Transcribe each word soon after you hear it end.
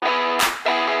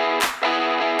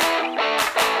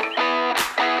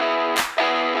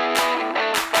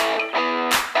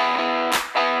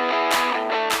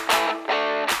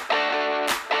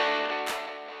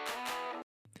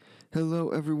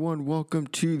welcome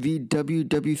to the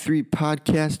WW3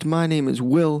 podcast. My name is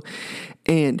Will,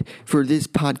 and for this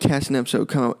podcast, an episode will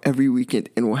come out every weekend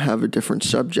and we'll have a different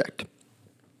subject.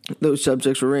 Those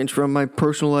subjects will range from my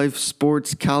personal life,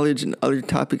 sports, college, and other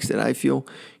topics that I feel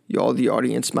y'all, the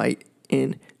audience, might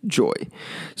enjoy.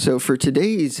 So for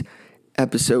today's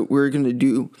episode, we're going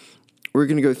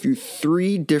to go through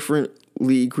three different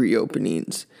league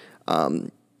reopenings.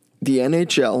 The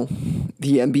NHL,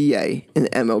 the NBA, and the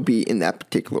MLB in that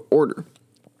particular order.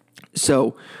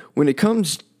 So when it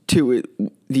comes to it,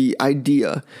 the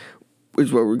idea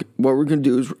is what we're going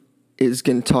to do is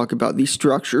going to talk about the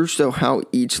structure, so how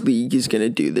each league is going to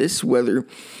do this, whether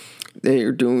they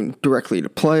are doing directly to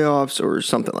playoffs or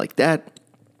something like that.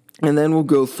 And then we'll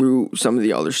go through some of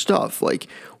the other stuff, like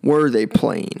where are they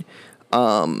playing,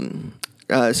 some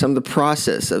of the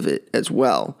process of it as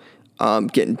well.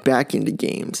 Getting back into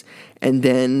games, and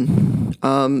then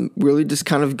really just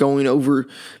kind of going over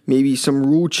maybe some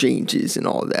rule changes and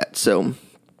all of that. So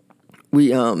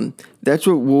that's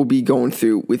what we'll be going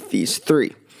through with these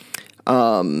three.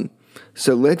 So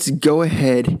let's go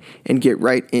ahead and get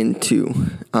right into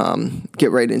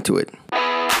it.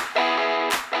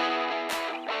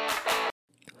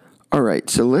 All right,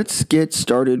 so let's get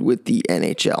started with the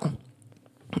NHL.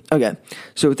 Okay,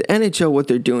 so with the NHL, what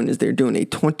they're doing is they're doing a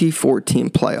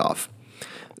 24-team playoff.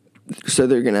 So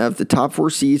they're going to have the top four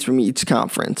seeds from each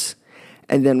conference.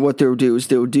 And then what they'll do is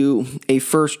they'll do a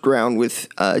first round with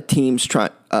teams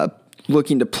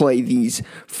looking to play these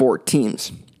four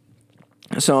teams.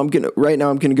 So I'm going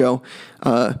to go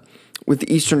with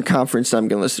the Eastern Conference. I'm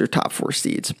going to list their top four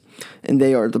seeds. And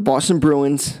they are the Boston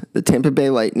Bruins, the Tampa Bay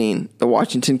Lightning, the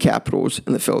Washington Capitals,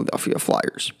 and the Philadelphia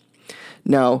Flyers.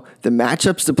 Now, the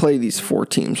matchups to play these four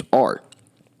teams are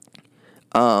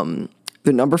the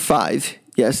number 5,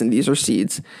 yes, and these are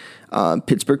seeds,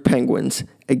 Pittsburgh Penguins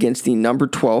against the number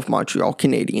 12 Montreal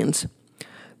Canadiens,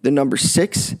 the number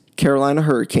 6 Carolina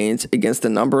Hurricanes against the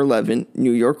number 11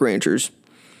 New York Rangers.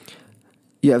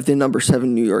 You have the number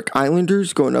 7 New York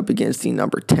Islanders going up against the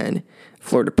number 10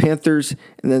 Florida Panthers,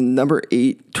 and then the number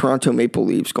 8 Toronto Maple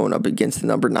Leafs going up against the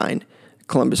number 9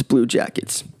 Columbus Blue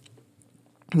Jackets.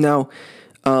 Now,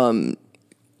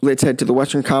 let's head to the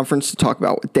Western Conference to talk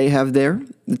about what they have there.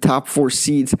 The top four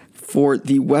seeds for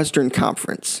the Western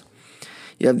Conference.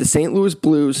 You have the St. Louis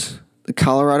Blues, the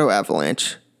Colorado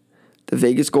Avalanche, the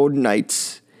Vegas Golden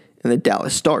Knights, and the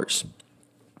Dallas Stars.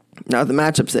 Now, the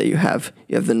matchups that you have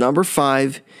the number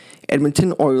 5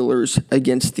 Edmonton Oilers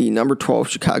against the number 12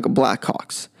 Chicago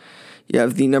Blackhawks. You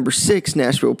have the number 6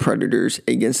 Nashville Predators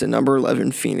against the number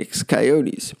 11 Phoenix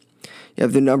Coyotes. You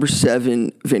have the number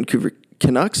 7 Vancouver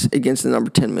Canucks against the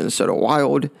number 10 Minnesota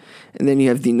Wild. And then you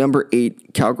have the number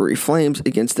 8 Calgary Flames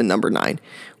against the number 9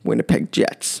 Winnipeg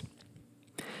Jets.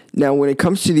 Now, when it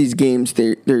comes to these games,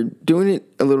 they're doing it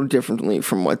a little differently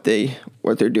from what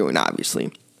they're doing,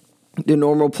 obviously. The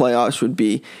normal playoffs would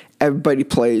be everybody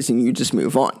plays and you just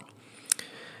move on.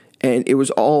 And it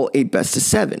was all a best of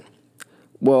 7.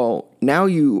 Well, now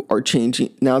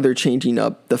they're changing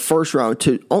up the first round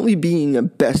to only being a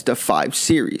best of 5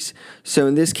 series. So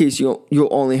in this case, you'll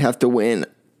only have to win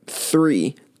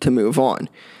 3 to move on.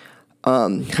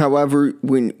 However,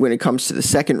 when it comes to the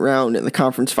second round and the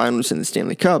conference finals and the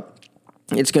Stanley Cup,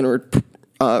 it's going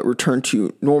to return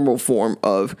to normal form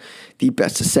of the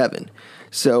best of 7.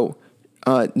 So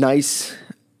nice.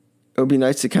 It would be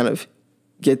nice to kind of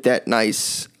get that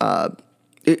nice.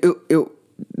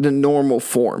 The normal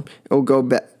form. It'll go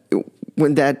back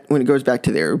when it goes back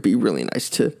to there. It'll be really nice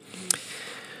to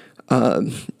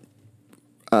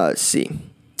see.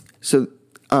 So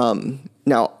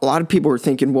now a lot of people are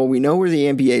thinking, well, we know where the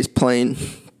NBA is playing.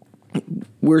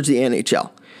 Where's the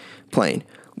NHL playing?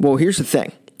 Well, here's the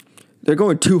thing. They're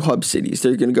going 2 hub cities.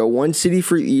 They're going to go 1 city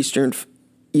for the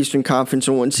Eastern Conference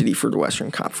and 1 city for the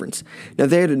Western Conference. Now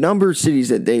they had a number of cities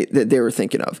that they were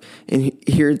thinking of, and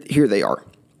here they are.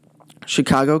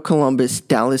 Chicago, Columbus,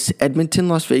 Dallas, Edmonton,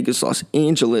 Las Vegas, Los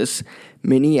Angeles,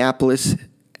 Minneapolis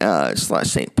 /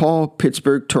 St. Paul,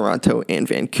 Pittsburgh, Toronto, and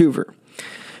Vancouver.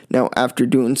 Now, after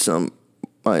doing some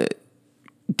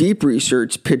deep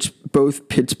research, both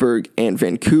Pittsburgh and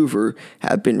Vancouver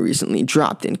have been recently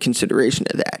dropped in consideration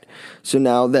of that. So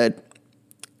now that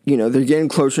they're getting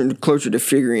closer and closer to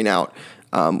figuring out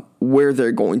where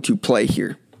they're going to play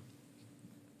here.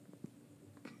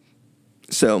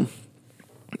 So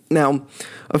now,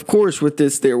 of course, with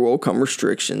this, there will come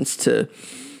restrictions to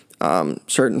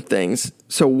certain things.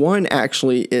 So one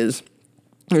actually is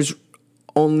there's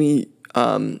only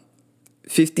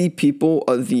 50 people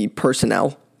of the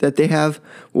personnel that they have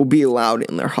will be allowed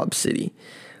in their hub city.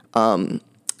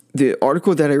 The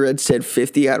article that I read said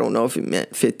 50. I don't know if it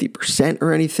meant 50%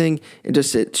 or anything. It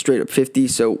just said straight up 50.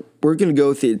 So we're going to go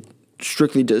with it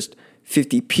strictly just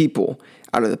 50 people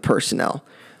out of the personnel.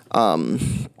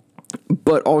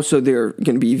 But also there are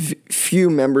going to be few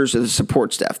members of the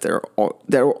support staff that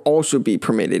will also be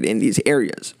permitted in these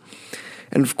areas.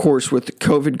 And of course, with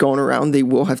COVID going around, they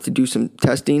will have to do some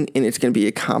testing, and it's going to be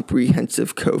a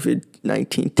comprehensive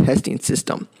COVID-19 testing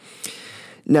system.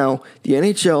 Now, the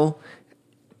NHL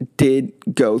did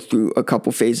go through a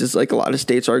couple phases, like a lot of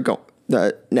states are going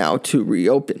now to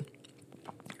reopen.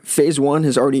 Phase 1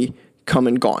 has already come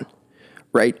and gone,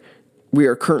 right? We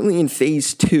are currently in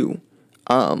phase 2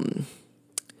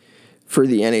 for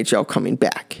the NHL coming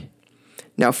back.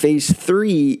 Now, phase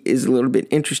 3 is a little bit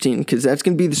interesting because that's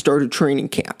going to be the start of training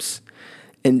camps.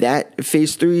 And that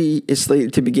phase 3 is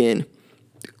slated to begin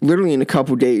literally in a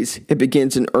couple days. It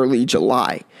begins in early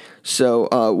July. So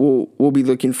we'll be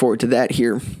looking forward to that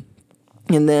here.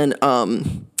 And then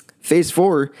phase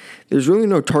 4, there's really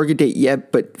no target date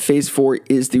yet, but phase 4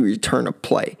 is the return of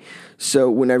play.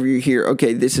 So whenever you hear,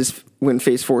 okay, this is when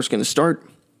phase 4 is going to start,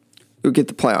 you'll get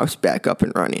the playoffs back up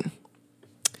and running.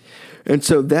 And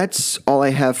so that's all I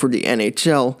have for the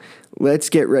NHL. Let's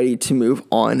get ready to move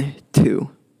on to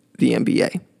the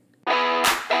NBA.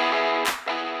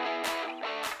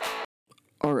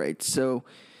 All right, so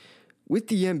with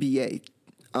the NBA,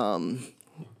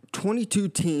 22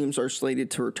 teams are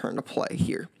slated to return to play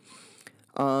here.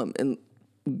 And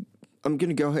I'm going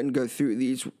to go ahead and go through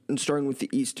these, and starting with the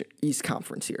East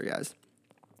Conference here, guys.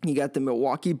 You got the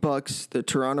Milwaukee Bucks, the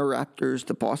Toronto Raptors,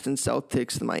 the Boston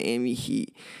Celtics, the Miami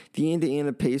Heat, the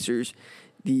Indiana Pacers,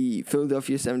 the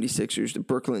Philadelphia 76ers, the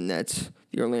Brooklyn Nets,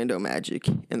 the Orlando Magic,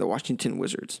 and the Washington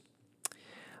Wizards.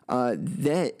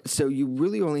 So you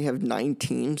really only have 9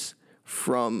 teams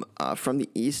from the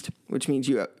East, which means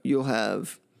you'll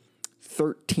have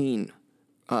 13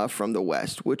 from the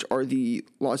West, which are the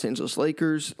Los Angeles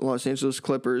Lakers, Los Angeles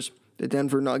Clippers, the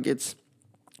Denver Nuggets,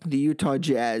 the Utah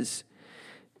Jazz,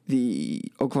 the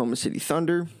Oklahoma City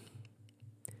Thunder,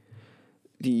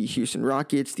 the Houston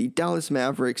Rockets, the Dallas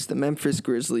Mavericks, the Memphis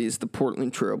Grizzlies, the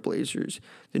Portland Trail Blazers,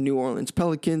 the New Orleans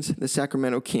Pelicans, the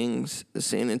Sacramento Kings, the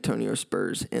San Antonio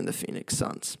Spurs, and the Phoenix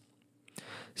Suns.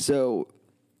 So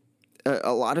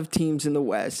a lot of teams in the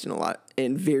West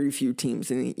and very few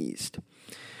teams in the East.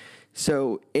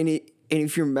 So and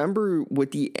if you remember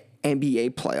what the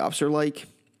NBA playoffs are like,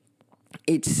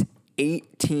 it's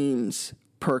 8 teams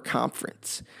per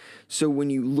conference. So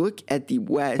when you look at the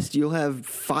West, you'll have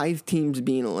 5 teams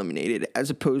being eliminated,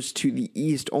 as opposed to the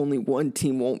East, only 1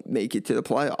 team won't make it to the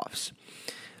playoffs.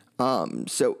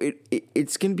 So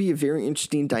it's going to be a very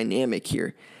interesting dynamic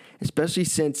here, especially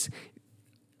since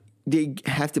they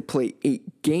have to play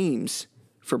 8 games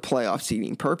for playoff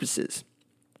seeding purposes.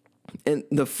 And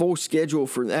the full schedule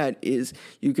for that is,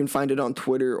 you can find it on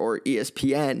Twitter or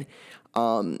ESPN.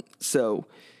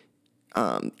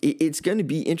 It's going to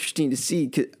be interesting to see.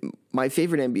 My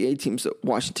favorite NBA team is the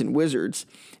Washington Wizards.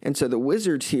 And so the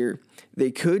Wizards here,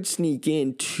 they could sneak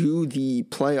into the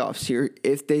playoffs here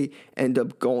if they end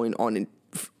up going on and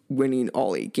winning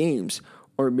all 8 games,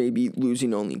 or maybe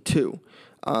losing only 2.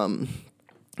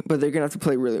 But they're going to have to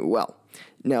play really well.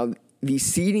 Now, the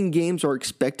seeding games are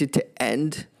expected to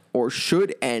end, or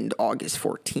should end, August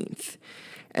 14th.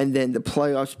 And then the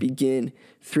playoffs begin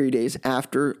 3 days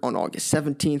after, on August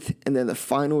 17th. And then the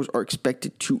finals are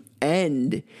expected to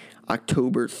end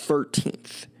October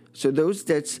 13th. So those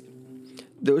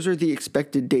are the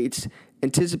expected dates,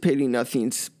 anticipating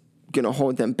nothing's going to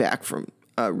hold them back from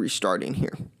restarting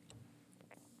here.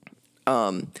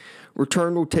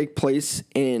 Return will take place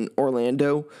in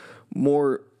Orlando,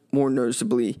 more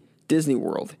noticeably Disney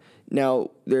World.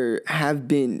 Now, there have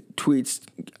been tweets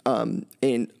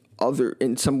in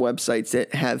some websites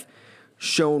that have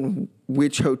shown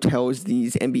which hotels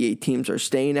these NBA teams are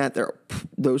staying at.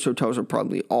 Those hotels are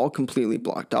probably all completely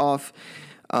blocked off,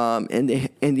 and the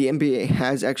NBA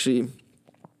has actually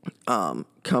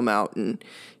come out and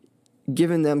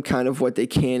given them kind of what they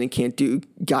can and can't do,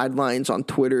 guidelines on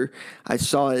Twitter. I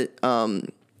saw it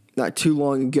not too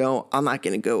long ago. I'm not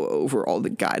going to go over all the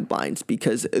guidelines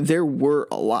because there were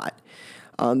a lot.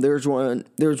 There's one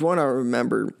I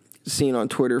remember seeing on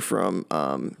Twitter from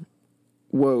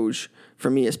Woj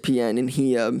from ESPN, and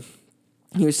he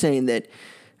was saying that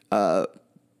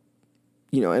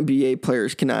NBA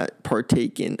players cannot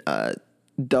partake in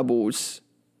doubles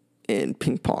in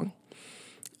ping pong.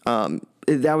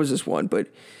 That was just one, but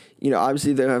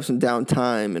obviously they'll have some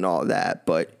downtime and all that,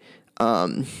 but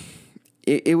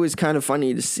it was kind of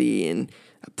funny to see, and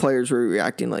players were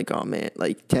reacting like, oh man,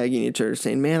 like tagging each other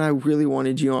saying, man, I really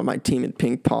wanted you on my team in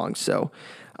ping pong. So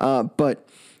But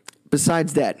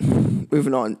besides that,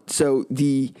 moving on. So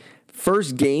the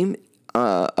first game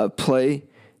of play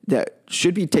that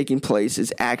should be taking place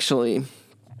is actually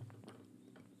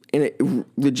in a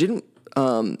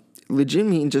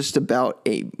legitimately just about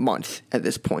a month at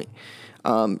this point.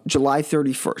 July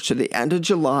 31st. So the end of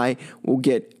July, we'll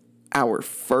get our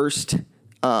first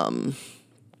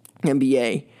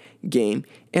NBA game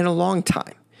in a long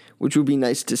time, which would be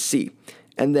nice to see.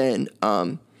 And then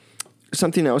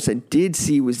something else I did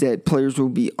see was that players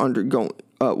will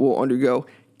undergo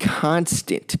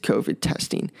constant COVID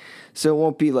testing. So it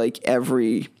won't be like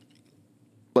every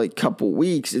couple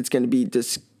weeks. It's going to be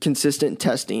this consistent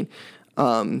testing.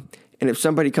 And if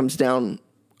somebody comes down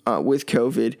with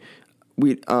COVID,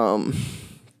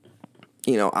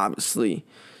 obviously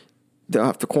they'll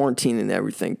have to quarantine and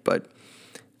everything. But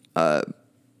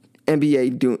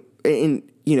NBA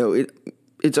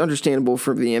it's understandable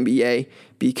for the NBA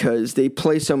because they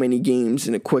play so many games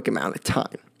in a quick amount of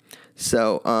time.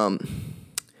 So,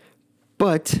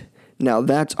 but now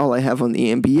that's all I have on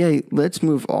the NBA. Let's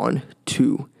move on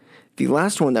to the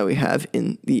last one that we have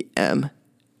in the MLB.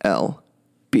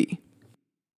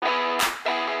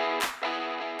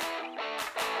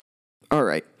 All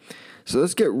right, so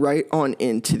let's get right on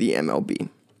into the MLB.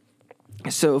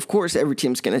 So, of course, every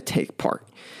team's going to take part.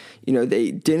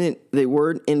 They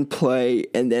weren't in play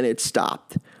and then it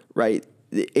stopped, right?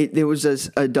 There was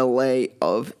a delay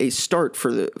of a start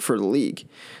for the league.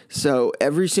 So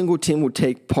every single team will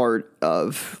take part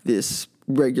of this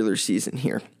regular season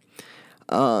here.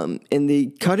 And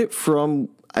they cut it from,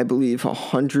 I believe,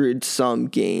 100-some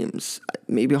games,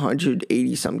 maybe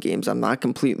 180-some games. I'm not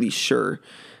completely sure.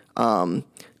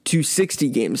 To 60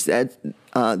 games. That's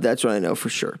what I know for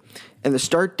sure. And the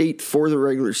start date for the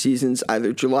regular season's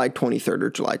either July 23rd or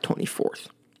July 24th.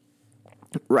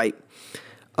 Right.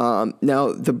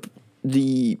 Now,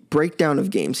 the breakdown of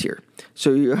games here.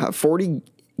 So you have 40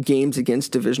 games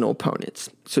against divisional opponents.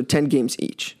 So 10 games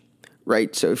each.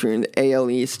 Right. So if you're in the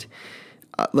AL East,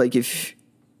 if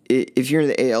you're in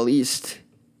the AL East,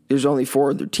 there's only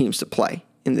 4 other teams to play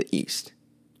in the East.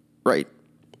 Right.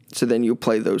 So then you'll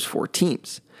play those 4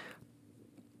 teams.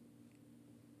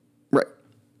 Right.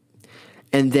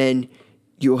 And then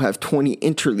you'll have 20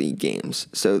 interleague games.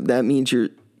 So that means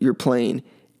you're playing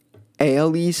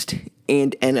AL East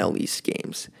and NL East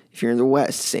games. If you're in the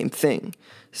West, same thing.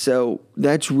 So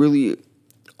that's really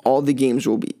all the games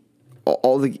will be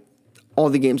all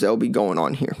the games that will be going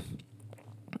on here.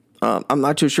 I'm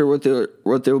not too sure what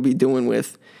they'll be doing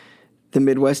with the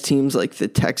Midwest teams, like the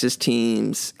Texas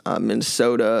teams,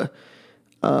 Minnesota,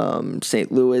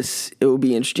 St. Louis. It will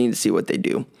be interesting to see what they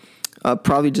do.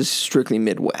 Probably just strictly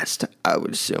Midwest, I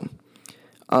would assume.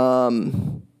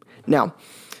 Now,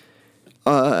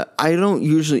 I'm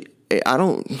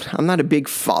not a big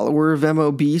follower of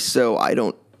MLB, so I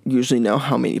don't usually know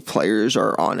how many players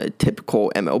are on a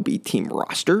typical MLB team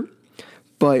roster.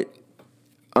 But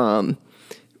from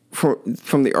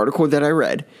the article that I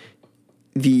read,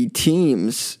 the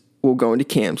teams will go into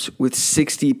camps with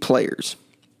 60 players,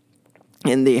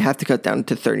 and they have to cut down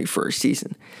to 30 for a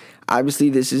season. Obviously,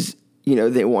 this is,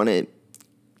 they want to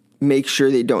make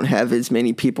sure they don't have as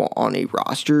many people on a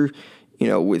roster,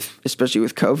 especially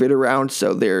with COVID around.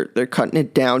 So they're cutting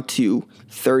it down to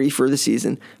 30 for the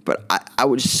season. But I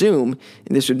would assume,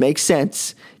 and this would make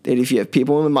sense, that if you have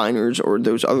people in the minors or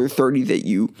those other 30 that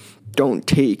you don't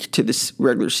take to this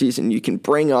regular season, you can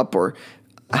bring up or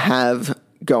have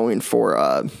going for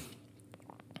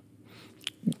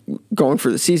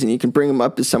the season. You can bring them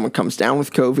up if someone comes down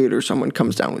with COVID or someone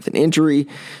comes down with an injury.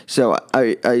 So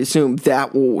I assume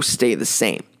that will stay the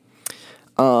same.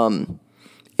 And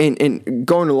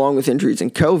going along with injuries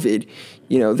and COVID,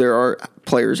 there are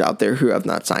players out there who have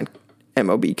not signed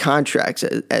MLB contracts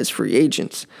as free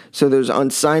agents. So those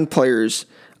unsigned players,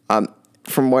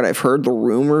 from what I've heard, the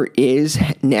rumor is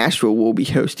Nashville will be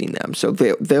hosting them. So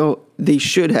they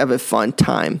should have a fun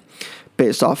time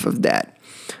based off of that.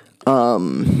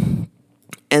 And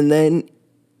then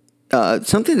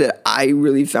something that I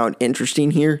really found interesting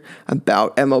here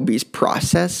about MLB's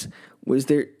process was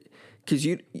because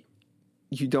you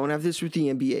don't have this with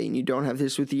the NBA and you don't have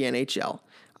this with the NHL.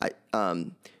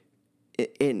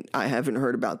 And I haven't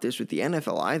heard about this with the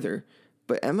NFL either.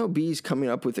 But MLB is coming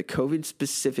up with a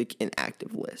COVID-specific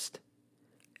inactive list.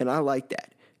 And I like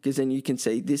that because then you can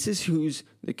say, this is who's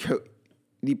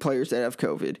the players that have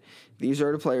COVID. These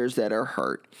are the players that are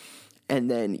hurt.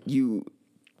 And then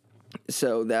it's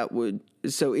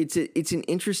an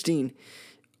interesting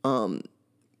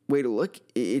way to look.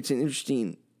 It's an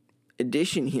interesting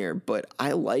addition here, but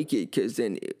I like it because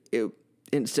then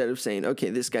instead of saying, okay,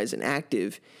 this guy's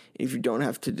inactive, if you don't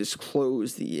have to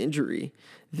disclose the injury,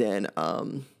 then,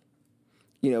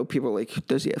 people are like,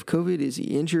 does he have COVID? Is he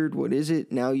injured? What is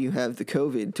it? Now you have the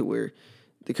COVID to where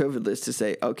the COVID list to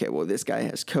say, okay, well, this guy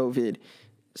has COVID,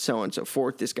 so on and so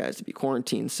forth. This guy has to be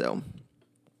quarantined. So,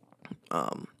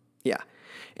 yeah.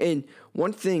 And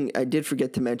one thing I did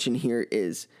forget to mention here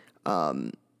is,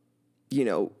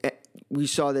 we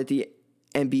saw that the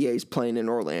NBA is playing in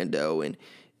Orlando and,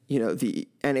 the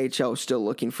NHL is still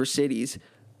looking for cities,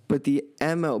 but the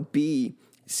MLB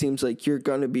seems like they're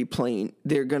going to be playing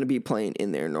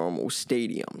in their normal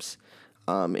stadiums,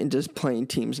 and just playing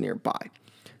teams nearby.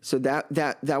 So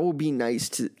that will be nice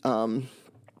to,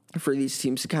 for these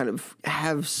teams to kind of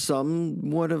have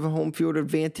somewhat of a home field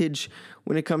advantage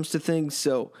when it comes to things.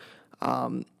 So,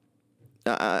 I'm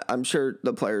sure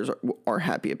the players are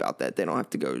happy about that. They don't have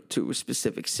to go to a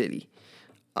specific city.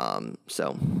 And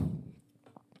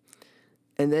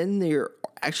then there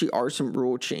actually are some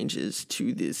rule changes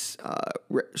to this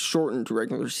shortened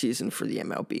regular season for the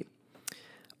MLB.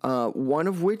 One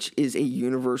of which is a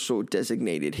universal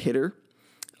designated hitter.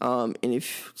 And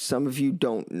if some of you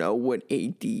don't know what a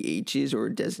DH is, or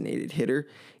a designated hitter,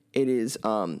 it is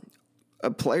a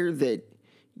player that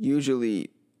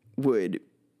usually would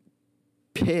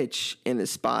pitch in a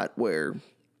spot where,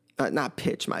 not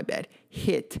pitch, my bad,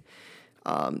 hit.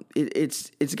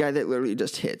 It's a guy that literally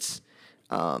just hits.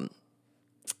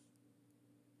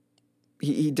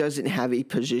 He doesn't have a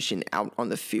position out on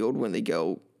the field when they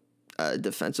go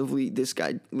defensively. This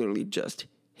guy literally just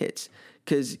hits.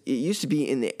 Because it used to be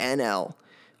in the NL,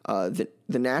 the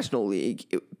National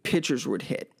League, pitchers would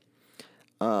hit.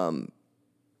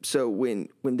 So when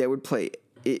they would play,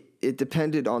 it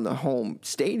depended on the home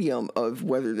stadium of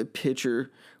whether the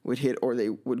pitcher would hit or they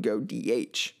would go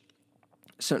DH.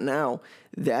 So now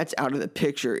that's out of the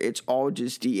picture. It's all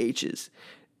just DHs.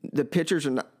 The pitchers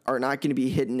are not going to be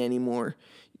hitting anymore.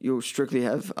 You'll strictly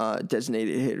have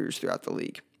designated hitters throughout the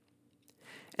league.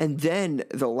 And then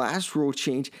the last rule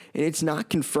change, and it's not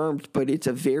confirmed, but it's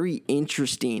a very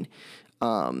interesting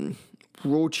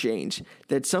rule change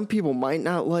that some people might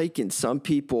not like and some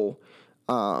people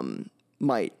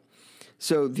might.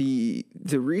 So the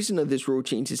reason of this rule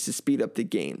change is to speed up the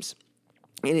games.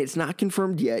 And it's not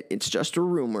confirmed yet. It's just a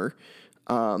rumor.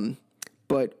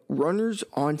 But runners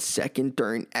on second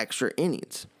during extra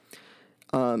innings.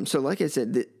 So like I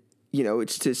said,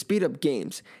 it's to speed up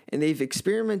games. And they've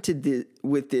experimented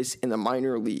with this in the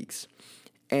minor leagues.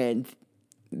 And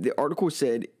the article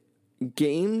said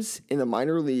games in the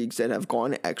minor leagues that have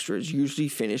gone to extras usually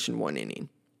finish in one inning.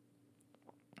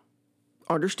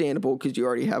 Understandable, because you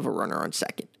already have a runner on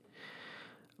second.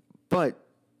 But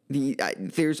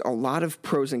there's a lot of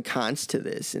pros and cons to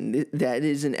this, and that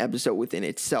is an episode within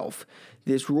itself.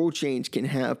 This rule change can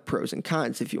have pros and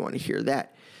cons if you want to hear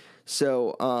that.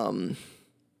 So,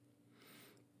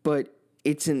 but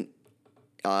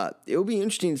it'll be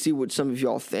interesting to see what some of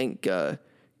y'all think. Go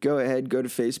ahead, go to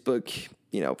Facebook,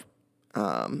 go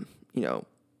to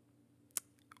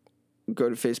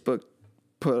Facebook,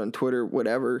 put on Twitter,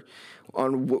 whatever,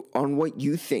 on what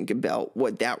you think about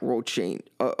what that rule change,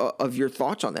 of your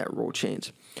thoughts on that rule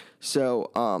change. So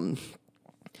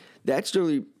that's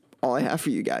really all I have for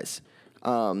you guys.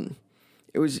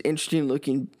 It was interesting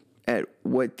looking at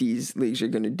what these leagues are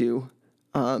going to do.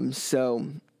 So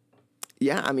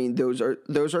yeah, I mean, those are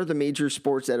the major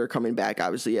sports that are coming back.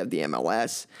 Obviously, you have the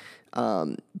MLS,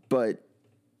 but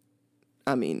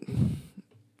I mean,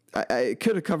 I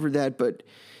could have covered that, but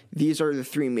these are the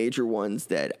three major ones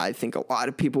that I think a lot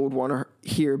of people would want to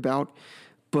hear about.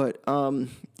 But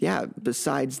yeah,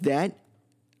 besides that,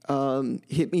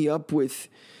 hit me up with,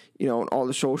 on all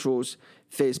the socials,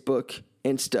 Facebook,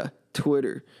 Insta,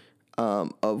 Twitter,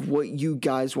 of what you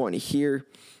guys want to hear.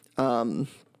 The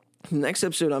next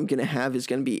episode I'm going to have is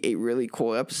going to be a really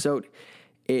cool episode.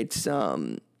 It's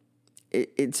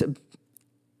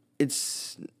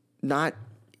not.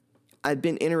 I've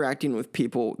been interacting with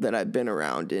people that I've been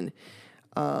around, and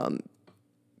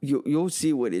you'll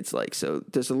see what it's like. So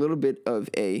there's a little bit of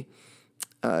a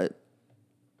nice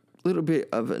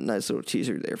little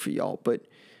teaser there for y'all. But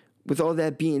with all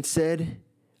that being said,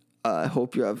 I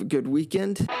hope you have a good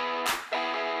weekend.